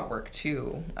hiring out work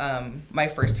too. My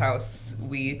first house,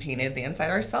 we painted the inside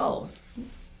ourselves,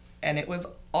 and it was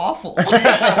awful.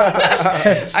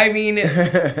 I mean,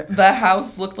 the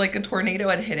house looked like a tornado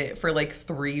had hit it for like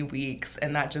 3 weeks,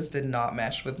 and that just did not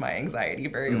mesh with my anxiety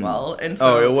very well. And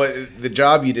so, the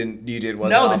job you did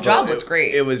wasn't no, the awful. job looked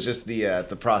great. It was just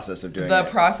the process of doing the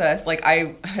it. process. Like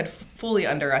I had fully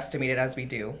underestimated, as we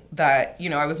do, that, you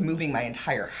know, I was moving my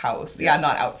entire house. Yeah,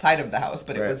 not outside of the house,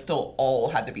 but it was still all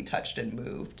had to be touched and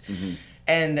moved.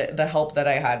 And the help that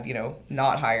I had, you know,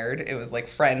 not hired, it was like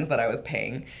friends that I was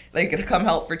paying. They could come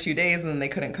help for 2 days, and then they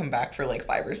couldn't come back for like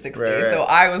 5 or 6 days. So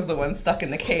I was the one stuck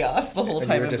in the chaos the whole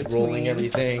time. You were just rolling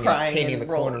everything, crying, painting the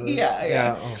corners.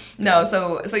 Yeah. Oh. No,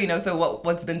 so you know, so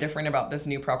what's been different about this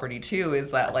new property too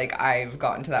is that like I've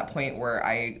gotten to that point where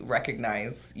I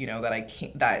recognize, you know, that I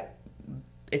can't, that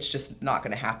it's just not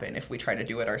going to happen if we try to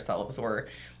do it ourselves, or,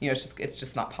 you know, it's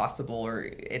just not possible, or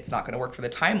it's not going to work for the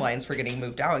timelines for getting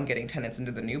moved out and getting tenants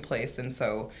into the new place. And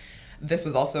so this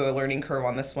was also a learning curve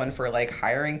on this one for like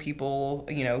hiring people,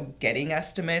 you know, getting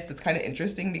estimates. It's kind of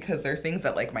interesting because there are things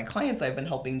that like my clients I've been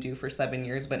helping do for 7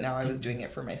 years, but now I was doing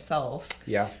it for myself.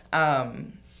 Yeah.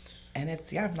 And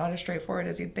it's, not as straightforward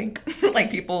as you'd think.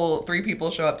 Like 3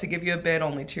 people show up to give you a bid,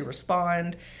 only 2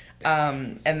 respond.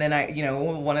 And then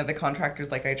one of the contractors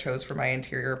like I chose for my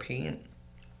interior paint,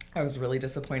 I was really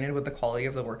disappointed with the quality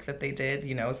of the work that they did,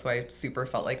 you know, so I super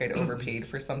felt like I'd overpaid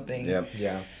for something. Yep.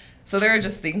 Yeah. So there are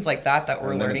just things like that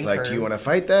we're learning. It's like, curves. do you want to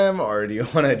fight them, or do you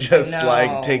want to just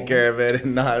like take care of it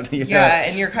and not, you know,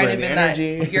 and you're kind of in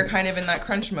energy? you're kind of in that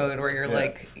crunch mode where you're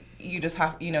like, you just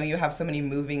have, you know, you have so many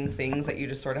moving things that you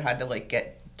just sort of had to like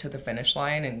get to the finish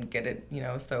line and get it, you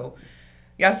know, so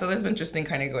there's been interesting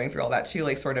kind of going through all that too,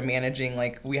 like sort of managing,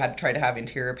 like we had to try to have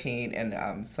interior paint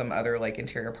and some other like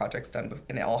interior projects done,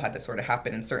 and it all had to sort of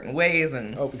happen in certain ways.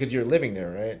 And because you're living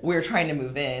there, right? We were trying to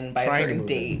move in by a certain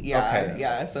date.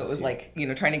 So it was like, you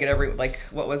know, trying to get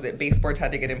what was it, baseboards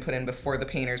had to get put in before the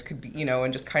painters could be, you know,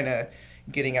 and just kind of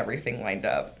getting everything lined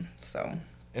up. So.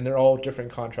 And they're all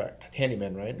different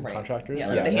handymen, right? Contractors.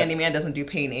 Yeah, the handyman doesn't do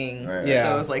painting. Right. Yeah.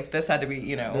 So it was like, this had to be,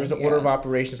 you know. There's an order of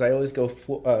operations. I always go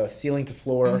ceiling to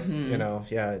floor, you know.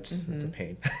 Yeah, it's a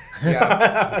pain.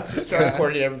 Just trying to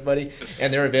coordinate everybody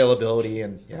and their availability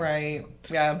and. Yeah. Right.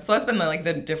 Yeah. So that's been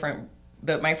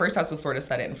my first house was sort of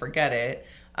set it and forget it.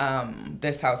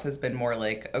 This house has been more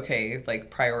like, okay,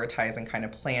 like prioritize and kind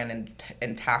of plan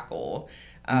and tackle.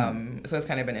 So it's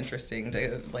kind of been interesting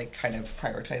to like kind of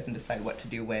prioritize and decide what to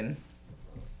do when.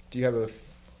 Do you have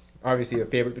obviously a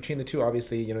favorite between the two?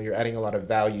 Obviously, you know, you're adding a lot of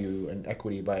value and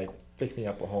equity by fixing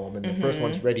up a home, and the first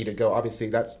one's ready to go. Obviously,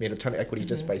 that's made a ton of equity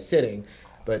just by sitting.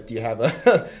 But do you have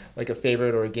a like a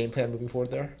favorite or a game plan moving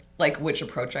forward there? Like which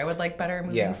approach I would like better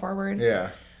moving forward?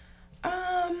 Yeah.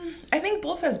 I think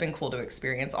both has been cool to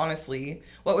experience, honestly.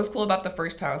 What was cool about the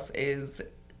first house is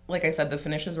like I said, the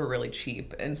finishes were really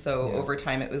cheap. And so over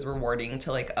time it was rewarding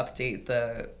to like update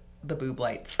the boob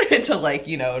lights to like,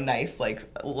 you know, nice like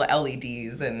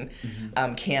LEDs and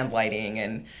canned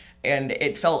lighting. And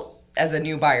it felt, as a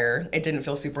new buyer, it didn't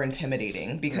feel super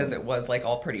intimidating because it was like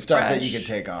all pretty Stuff fresh. that you could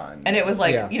take on. And it was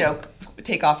like, you know,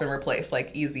 take off and replace,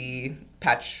 like easy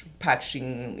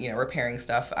patching, you know, repairing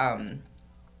stuff.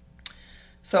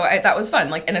 So that was fun,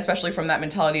 like, and especially from that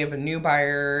mentality of a new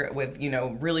buyer with, you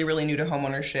know, really, really new to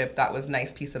homeownership, that was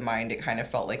nice peace of mind. It kind of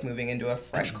felt like moving into a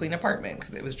fresh, clean apartment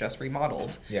because it was just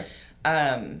remodeled. Yeah.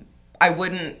 I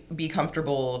wouldn't have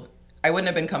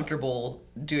been comfortable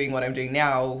doing what I'm doing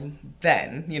now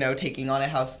then, you know, taking on a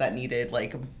house that needed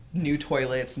like new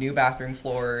toilets, new bathroom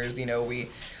floors, you know,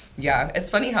 it's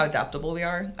funny how adaptable we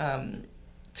are.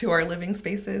 To our living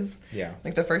spaces. Yeah.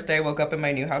 Like the first day I woke up in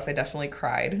my new house, I definitely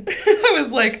cried. I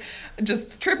was like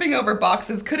just tripping over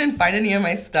boxes, couldn't find any of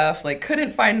my stuff, like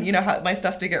couldn't find, you know, my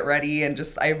stuff to get ready. And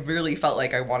just, I really felt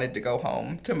like I wanted to go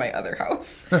home to my other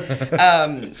house.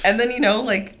 And then, you know,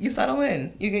 like you settle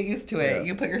in, you get used to it,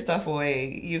 you put your stuff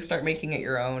away, you start making it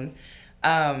your own.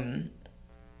 So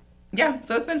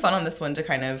it's been fun on this one to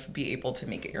kind of be able to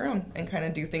make it your own and kind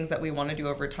of do things that we want to do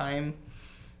over time.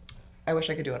 I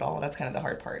wish I could do it all. That's kind of the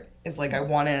hard part. Is like I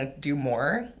want to do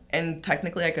more, and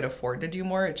technically I could afford to do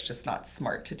more. It's just not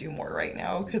smart to do more right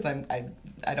now because I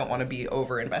don't want to be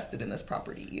over invested in this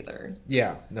property either.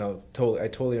 Yeah, no, totally. I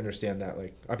totally understand that.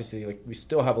 Like obviously, like we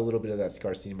still have a little bit of that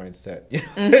scarcity mindset.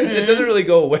 It doesn't really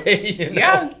go away. You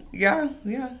know?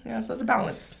 Yeah. So it's a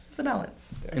balance.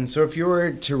 And so if you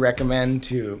were to recommend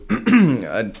to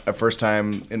a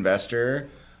first-time investor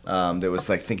that was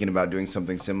like thinking about doing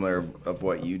something similar of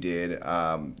what you did,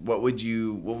 what would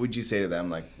you say to them,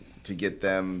 like to get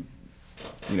them,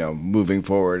 you know, moving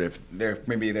forward if they're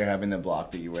having the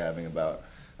block that you were having about,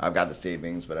 I've got the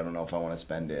savings but I don't know if I want to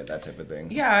spend it, that type of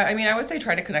thing? Yeah, I mean, I would say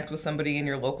try to connect with somebody in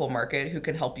your local market who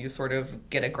can help you sort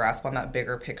of get a grasp on that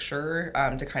bigger picture,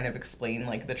 to kind of explain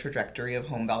like the trajectory of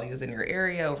home values in your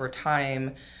area over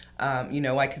time. You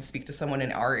know, I can speak to someone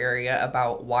in our area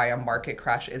about why a market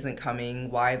crash isn't coming,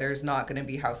 why there's not going to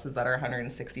be houses that are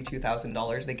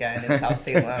 $162,000 again in South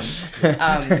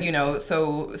Salem. You know,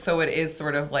 so it is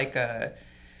sort of like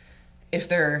if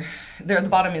the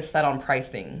bottom is set on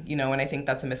pricing, you know, and I think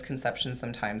that's a misconception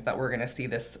sometimes that we're going to see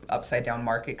this upside down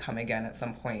market come again at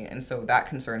some point. And so that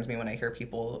concerns me when I hear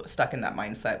people stuck in that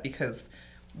mindset because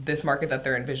this market that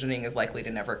they're envisioning is likely to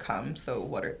never come. So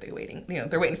what are they waiting? You know,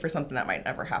 they're waiting for something that might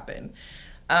never happen.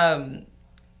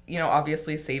 You know,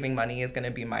 obviously saving money is going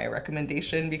to be my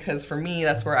recommendation because for me,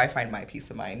 that's where I find my peace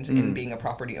of mind in being a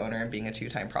property owner and being a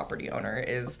 2-time property owner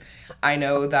is I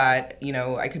know that, you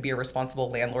know, I could be a responsible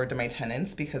landlord to my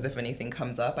tenants because if anything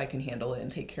comes up, I can handle it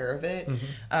and take care of it.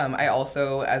 I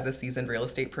also, as a seasoned real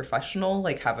estate professional,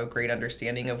 like have a great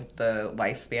understanding of the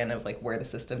lifespan of like where the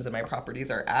systems in my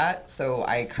properties are at. So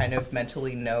I kind of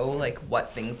mentally know like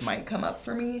what things might come up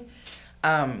for me.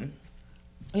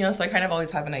 You know, so I kind of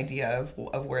always have an idea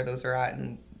of where those are at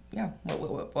and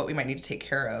what we might need to take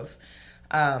care of.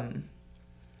 I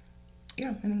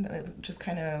think that just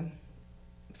kind of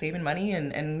saving money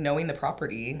and knowing the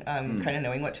property, kind of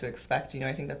knowing what to expect. You know,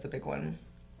 I think that's a big one.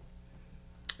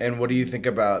 And what do you think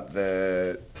about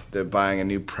the buying a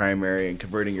new primary and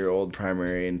converting your old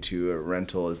primary into a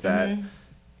rental? Is that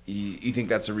you think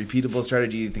that's a repeatable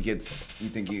strategy? You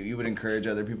think you would encourage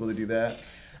other people to do that?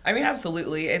 I mean,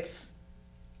 absolutely. It's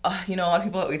you know, a lot of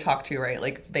people that we talk to, right?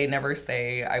 Like they never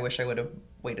say, "I wish I would have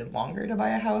waited longer to buy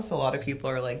a house." A lot of people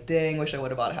are like, "Dang, wish I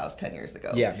would have bought a house 10 years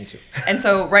ago." Yeah, me too. And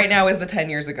so right now is the 10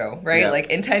 years ago, right? Yep.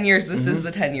 Like in 10 years, this is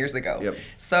the 10 years ago. Yep.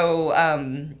 So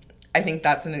I think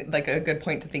that's like a good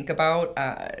point to think about.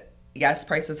 Yes,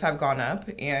 prices have gone up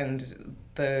and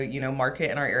the, you know,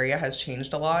 market in our area has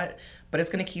changed a lot, but it's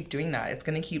going to keep doing that. It's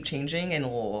going to keep changing and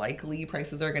likely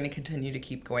prices are going to continue to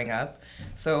keep going up.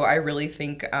 So I really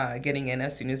think getting in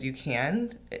as soon as you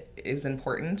can is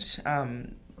important.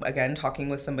 Again, talking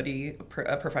with somebody,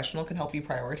 a professional can help you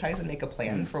prioritize and make a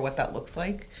plan for what that looks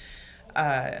like.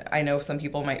 I know some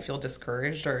people might feel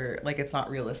discouraged or like it's not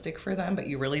realistic for them, but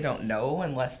you really don't know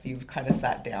unless you've kind of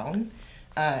sat down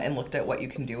and looked at what you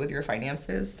can do with your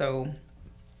finances. So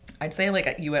I'd say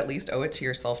like you at least owe it to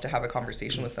yourself to have a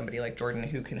conversation with somebody like Jordan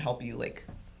who can help you like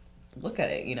look at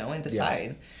it, you know, and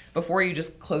decide before you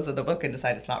just close the book and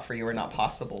decide it's not for you or not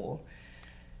possible.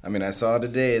 I mean, I saw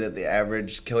today that the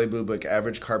average Kelly Blue Book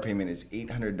average car payment is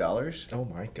 $800. Oh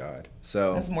my God!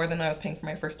 So that's more than I was paying for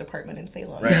my first apartment in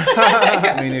Salem. Right.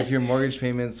 I mean, if your mortgage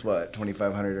payment's what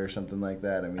 $2,500 or something like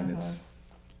that, I mean, it's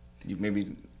you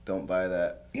maybe don't buy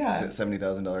that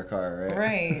 $70,000 car, right?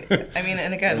 Right. I mean,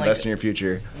 and again, invest in your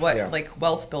future. Like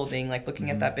wealth building, like looking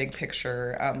at that big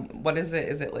picture. What is it?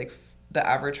 Is it like the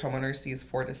average homeowner sees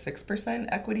 4 to 6%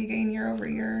 equity gain year over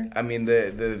year? I mean,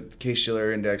 the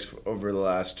Case-Shiller index over the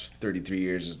last 33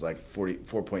 years is like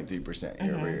 4.3%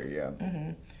 year over year. Yeah.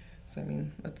 Mm-hmm. So I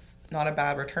mean, that's not a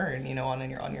bad return, on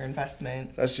your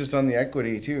investment. That's just on the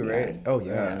equity too, right? Oh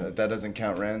yeah. That doesn't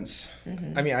count rents.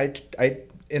 Mm-hmm. I mean, I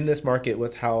in this market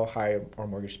with how high our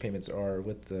mortgage payments are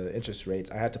with the interest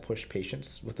rates, I had to push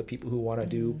patience with the people who want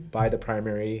to buy the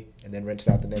primary and then rent it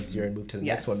out the next year and move to the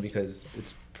next one, because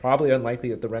it's probably unlikely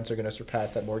that the rents are going to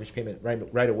surpass that mortgage payment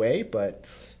right away. But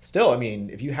still, I mean,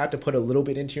 if you had to put a little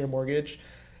bit into your mortgage,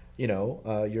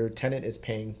 your tenant is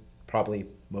paying probably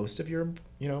most of your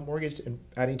mortgage and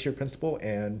adding to your principal,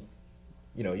 and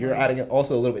you're adding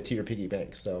also a little bit to your piggy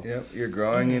bank. So you're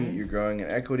growing in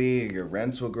equity. Your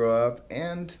rents will grow up,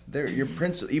 and your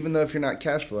principal. Even though if you're not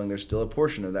cash flowing, there's still a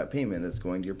portion of that payment that's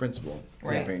going to your principal.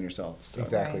 Right. You're paying yourself. So.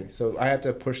 Exactly. Right. So I have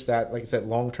to push that, like I said,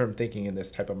 long-term thinking in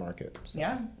this type of market. So.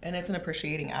 Yeah, and it's an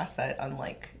appreciating asset,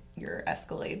 unlike your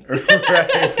Escalade. Right.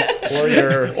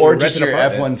 or just your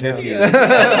F-150. Yeah.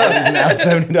 Now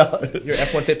 $70. Your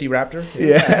F-150 Raptor.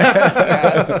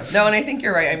 Yeah. No, and I think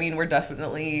you're right. I mean, we're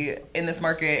definitely in this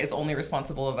market. It's only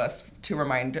responsible of us to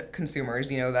remind consumers,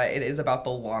 that it is about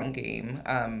the long game.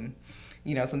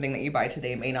 Something that you buy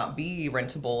today may not be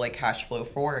rentable, like cash flow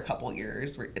for a couple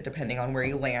years, depending on where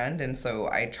you land. And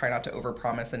so I try not to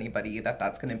overpromise anybody that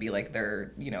that's going to be like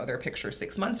their picture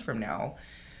 6 months from now.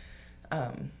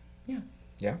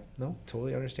 Yeah, no,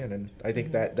 totally understand. And I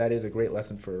think that is a great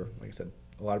lesson for, like I said,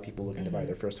 a lot of people looking to buy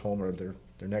their first home or their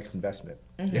next investment.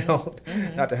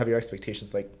 Not to have your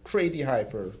expectations like crazy high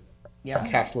for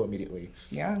cash flow immediately.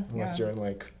 Yeah. Unless you're in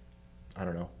like, I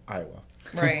don't know, Iowa.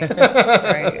 Right.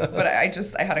 Right. But I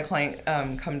had a client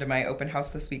come to my open house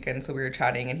this weekend, so we were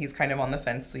chatting, and he's kind of on the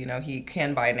fence. He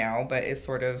can buy now, but is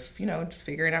sort of,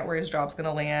 figuring out where his job's going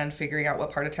to land, figuring out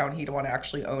what part of town he'd want to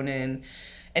actually own in.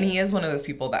 And he is one of those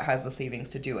people that has the savings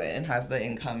to do it and has the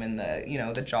income and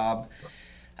the job.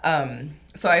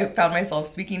 So I found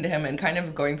myself speaking to him and kind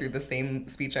of going through the same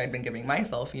speech I'd been giving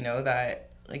myself, that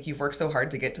like you've worked so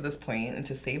hard to get to this point and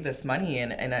to save this money.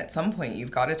 And at some point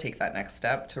you've got to take that next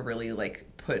step to really like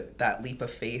put that leap of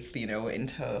faith,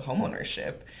 into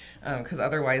homeownership. Because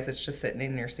otherwise it's just sitting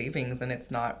in your savings and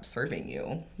it's not serving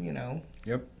you,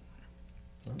 Yep.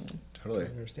 Totally. I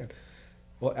understand.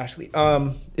 Well, Ashley,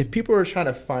 if people are trying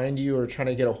to find you or trying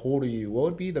to get a hold of you, what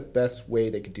would be the best way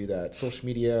they could do that? Social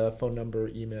media, phone number,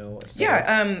 email, etc.?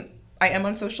 Yeah, I am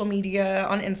on social media,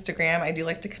 on Instagram. I do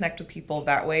like to connect with people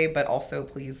that way, but also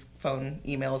please phone,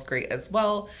 email is great as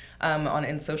well.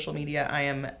 In social media, I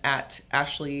am at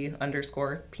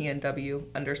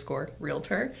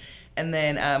Ashley_PNW_realtor. And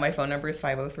then my phone number is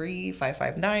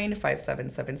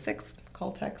 503-559-5776.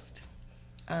 Call, text.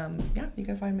 You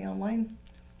can find me online.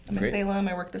 I'm in Salem.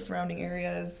 I work the surrounding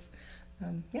areas.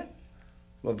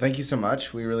 Well, thank you so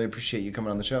much. We really appreciate you coming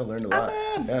on the show. Learned a lot.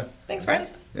 Awesome. Yeah. Thanks,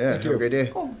 friends. Yeah. Have a great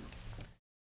day. Cool.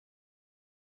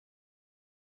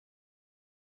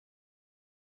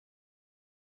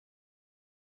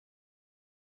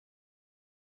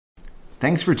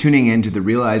 Thanks for tuning in to the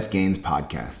Realized Gains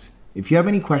podcast. If you have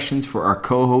any questions for our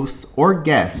co-hosts or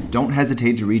guests, don't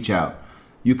hesitate to reach out.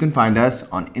 You can find us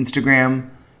on Instagram,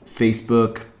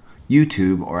 Facebook,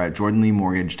 YouTube, or at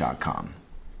jordanleemortgage.com.